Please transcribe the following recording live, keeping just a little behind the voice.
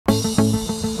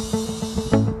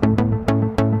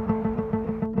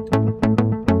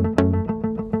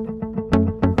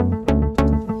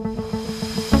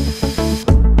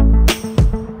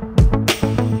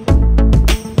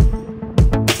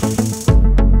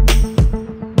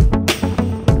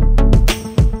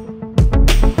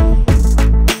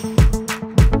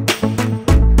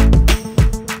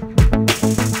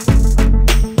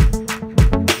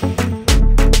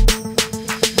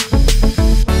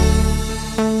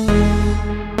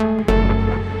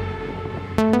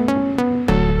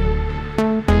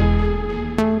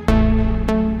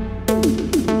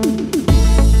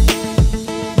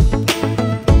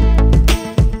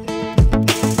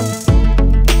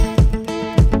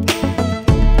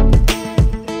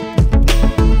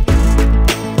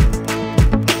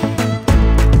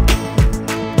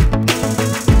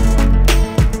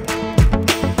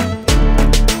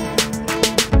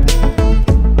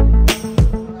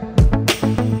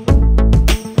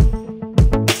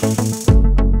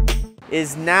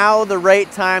Is now the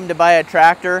right time to buy a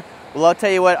tractor? Well, I'll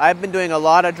tell you what, I've been doing a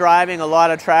lot of driving, a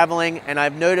lot of traveling, and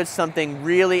I've noticed something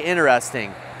really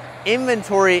interesting.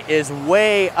 Inventory is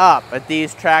way up at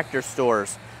these tractor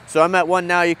stores. So I'm at one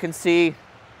now, you can see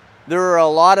there are a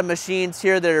lot of machines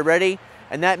here that are ready,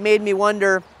 and that made me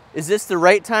wonder, is this the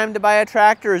right time to buy a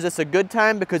tractor? Is this a good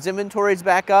time because inventory is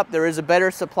back up? There is a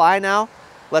better supply now?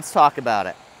 Let's talk about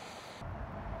it.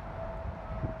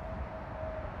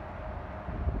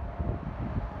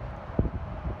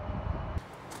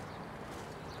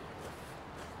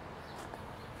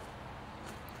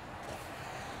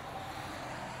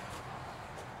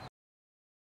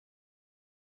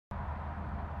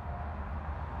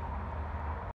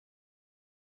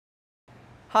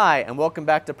 Hi, and welcome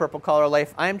back to Purple Collar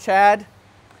Life. I'm Chad.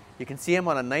 You can see him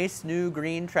on a nice new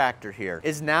green tractor here.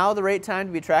 Is now the right time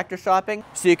to be tractor shopping?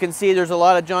 So you can see there's a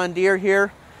lot of John Deere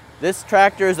here. This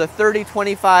tractor is a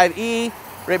 3025E.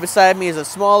 Right beside me is a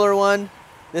smaller one.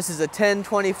 This is a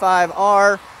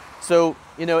 1025R. So,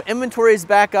 you know, inventory is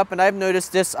back up, and I've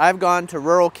noticed this. I've gone to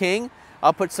Rural King.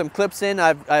 I'll put some clips in.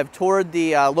 I've toured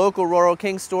the local Rural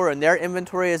King store, and their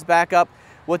inventory is back up.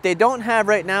 What they don't have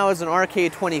right now is an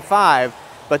RK25.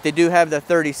 But they do have the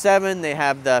 37, they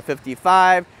have the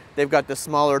 55, they've got the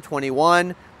smaller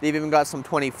 21, they've even got some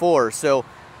 24. So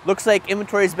looks like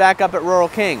inventory is back up at Rural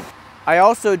King. I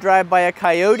also drive by a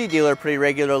Coyote dealer pretty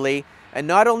regularly, and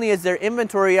not only is their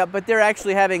inventory up, but they're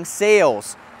actually having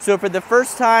sales. So for the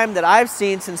first time that I've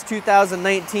seen since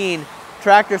 2019,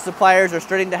 tractor suppliers are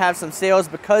starting to have some sales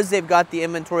because they've got the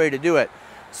inventory to do it.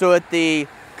 So at the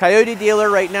Coyote dealer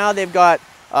right now, they've got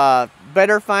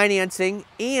better financing,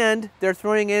 and they're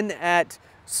throwing in at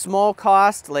small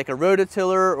cost like a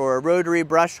rototiller or a rotary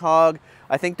brush hog.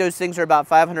 I think those things are about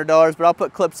 $500, but I'll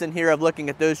put clips in here of looking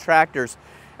at those tractors.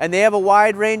 And they have a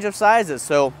wide range of sizes.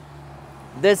 So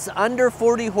this under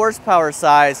 40 horsepower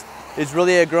size is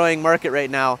really a growing market right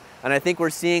now. And I think we're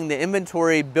seeing the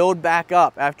inventory build back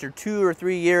up after 2 or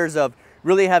 3 years of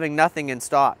really having nothing in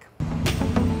stock.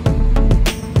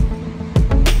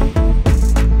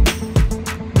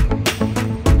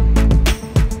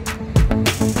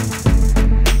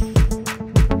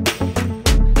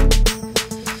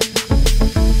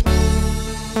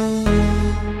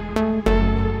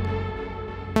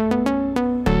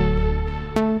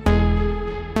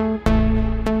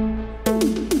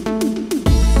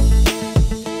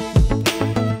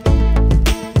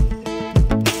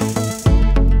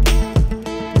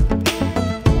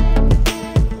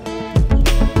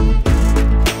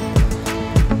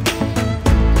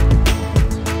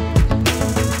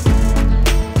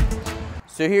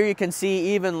 So here you can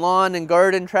see even lawn and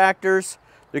garden tractors.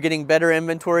 They're getting better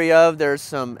inventory of. There's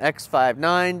some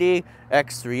X590,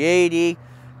 X380,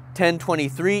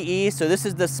 1023E. So this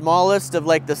is the smallest of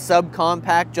like the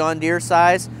subcompact John Deere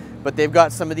size, but they've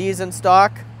got some of these in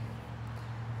stock.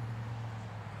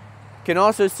 You can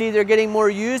also see they're getting more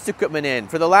used equipment in.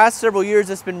 For the last several years,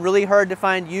 it's been really hard to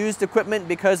find used equipment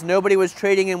because nobody was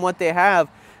trading in what they have.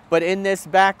 But in this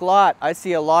back lot, I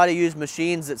see a lot of used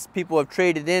machines that people have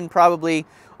traded in probably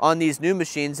on these new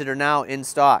machines that are now in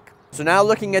stock. So now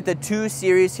looking at the 2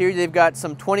 series here, they've got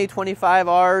some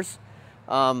 2025Rs,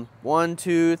 1,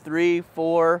 2, 3,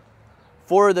 4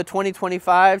 of the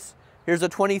 2025s. Here's a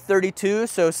 2032,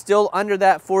 so still under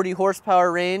that 40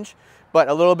 horsepower range, but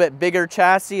a little bit bigger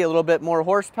chassis, a little bit more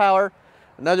horsepower.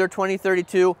 Another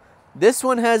 2032. This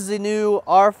one has the new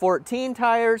R14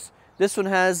 tires. This one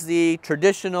has the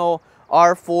traditional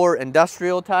R4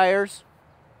 industrial tires.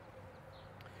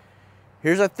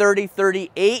 Here's a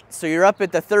 3038, so you're up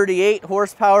at the 38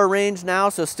 horsepower range now,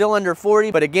 so still under 40,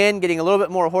 but again, getting a little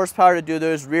bit more horsepower to do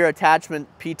those rear attachment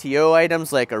PTO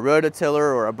items like a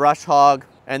rototiller or a brush hog.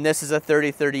 And this is a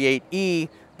 3038E.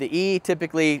 The E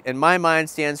typically, in my mind,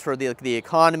 stands for the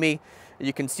economy.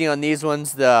 You can see on these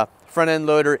ones, the front end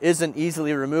loader isn't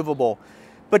easily removable.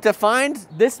 But to find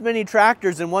this many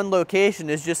tractors in one location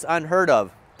is just unheard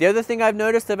of. The other thing I've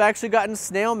noticed, I've actually gotten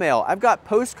snail mail. I've got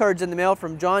postcards in the mail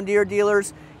from John Deere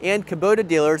dealers and Kubota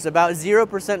dealers about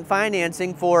 0%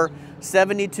 financing for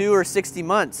 72 or 60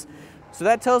 months. So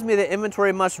that tells me that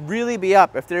inventory must really be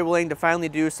up if they're willing to finally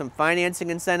do some financing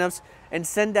incentives and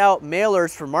send out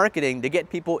mailers for marketing to get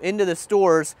people into the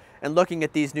stores and looking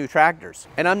at these new tractors.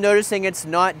 And I'm noticing it's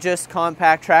not just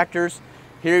compact tractors.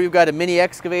 Here we've got a mini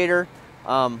excavator.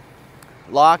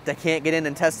 Locked. I can't get in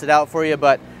and test it out for you,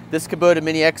 but this Kubota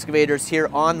mini excavator is here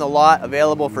on the lot,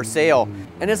 available for sale.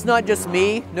 And it's not just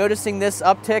me noticing this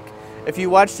uptick. If you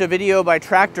watched a video by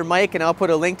Tractor Mike, and I'll put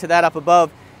a link to that up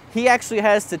above, he actually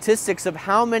has statistics of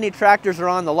how many tractors are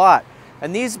on the lot.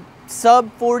 And these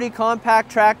sub 40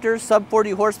 compact tractors, sub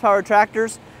 40 horsepower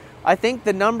tractors, I think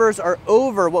the numbers are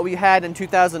over what we had in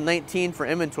 2019 for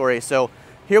inventory. So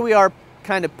here we are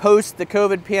kind of post the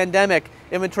COVID pandemic.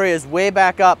 Inventory is way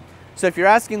back up. So if you're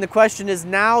asking the question, is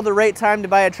now the right time to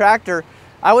buy a tractor?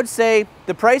 I would say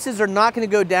the prices are not going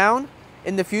to go down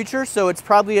in the future, so it's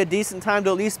probably a decent time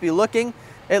to at least be looking.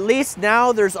 At least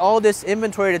now there's all this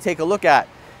inventory to take a look at.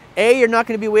 A, you're not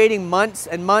going to be waiting months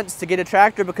and months to get a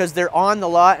tractor because they're on the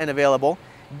lot and available.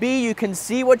 B, you can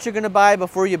see what you're going to buy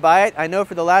before you buy it. I know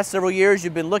for the last several years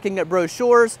you've been looking at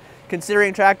brochures,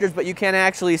 considering tractors, but you can't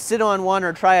actually sit on one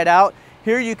or try it out.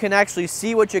 Here you can actually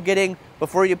see what you're getting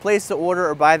before you place the order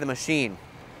or buy the machine.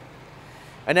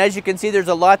 And as you can see, there's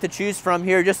a lot to choose from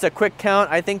here. Just a quick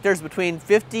count, I think there's between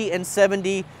 50 and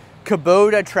 70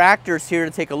 Kubota tractors here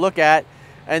to take a look at.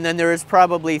 And then there is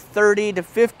probably 30 to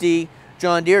 50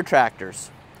 John Deere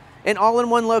tractors. And all in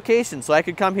one location, so I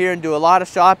could come here and do a lot of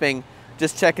shopping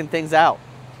just checking things out.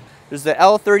 There's the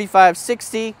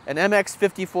L3560, an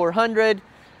MX5400,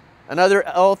 another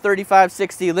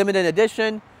L3560 limited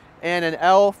edition, and an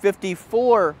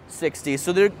L5460.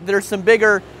 So there's some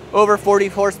bigger over 40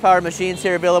 horsepower machines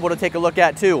here available to take a look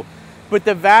at too. But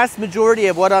the vast majority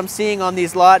of what I'm seeing on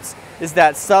these lots is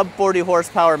that sub 40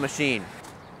 horsepower machine.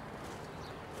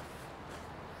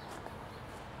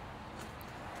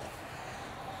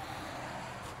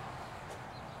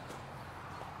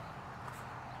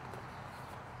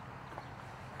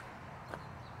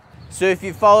 So if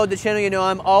you followed the channel, you know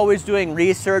I'm always doing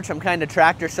research. I'm kind of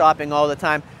tractor shopping all the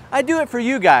time. I do it for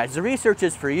you guys. The research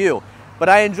is for you. But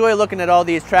I enjoy looking at all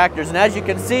these tractors. And as you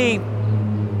can see,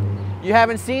 you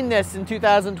haven't seen this in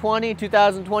 2020,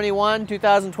 2021,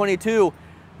 2022.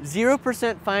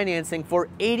 0% financing for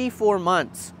 84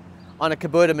 months on a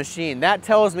Kubota machine. That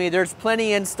tells me there's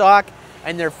plenty in stock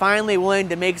and they're finally willing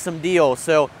to make some deals.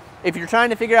 So if you're trying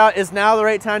to figure out, is now the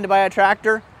right time to buy a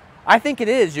tractor? I think it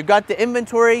is. You've got the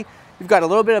inventory. You've got a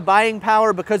little bit of buying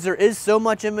power because there is so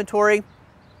much inventory.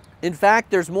 In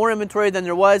fact, there's more inventory than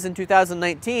there was in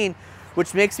 2019,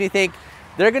 which makes me think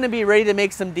they're going to be ready to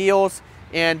make some deals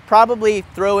and probably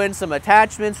throw in some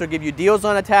attachments or give you deals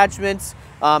on attachments.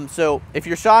 So if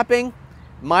you're shopping,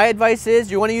 my advice is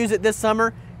you want to use it this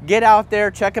summer, get out there,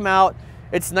 check them out.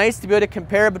 It's nice to be able to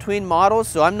compare between models.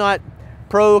 So I'm not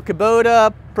pro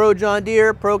Kubota, pro John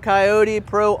Deere, pro Coyote,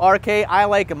 pro RK. I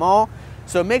like them all.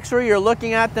 So make sure you're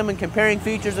looking at them and comparing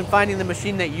features and finding the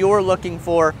machine that you're looking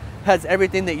for has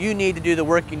everything that you need to do the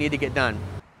work you need to get done.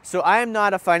 So I am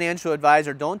not a financial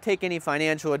advisor. Don't take any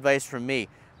financial advice from me.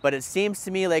 But it seems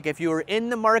to me like if you were in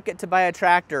the market to buy a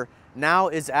tractor, now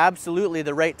is absolutely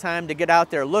the right time to get out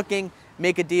there looking,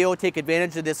 make a deal, take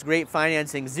advantage of this great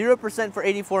financing. 0% for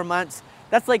 84 months.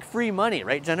 That's like free money,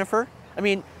 right, Jennifer? I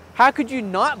mean, how could you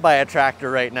not buy a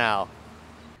tractor right now?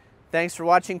 Thanks for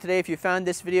watching today. If you found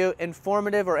this video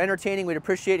informative or entertaining, we'd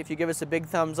appreciate if you give us a big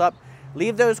thumbs up.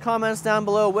 Leave those comments down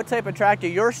below what type of tractor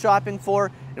you're shopping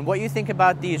for and what you think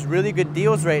about these really good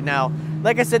deals right now.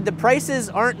 Like I said, the prices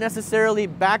aren't necessarily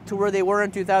back to where they were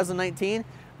in 2019,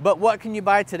 but what can you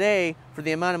buy today for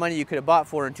the amount of money you could have bought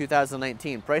for in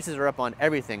 2019? Prices are up on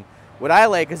everything. What I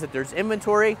like is that there's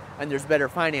inventory and there's better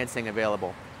financing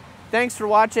available. Thanks for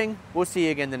watching. We'll see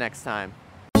you again the next time.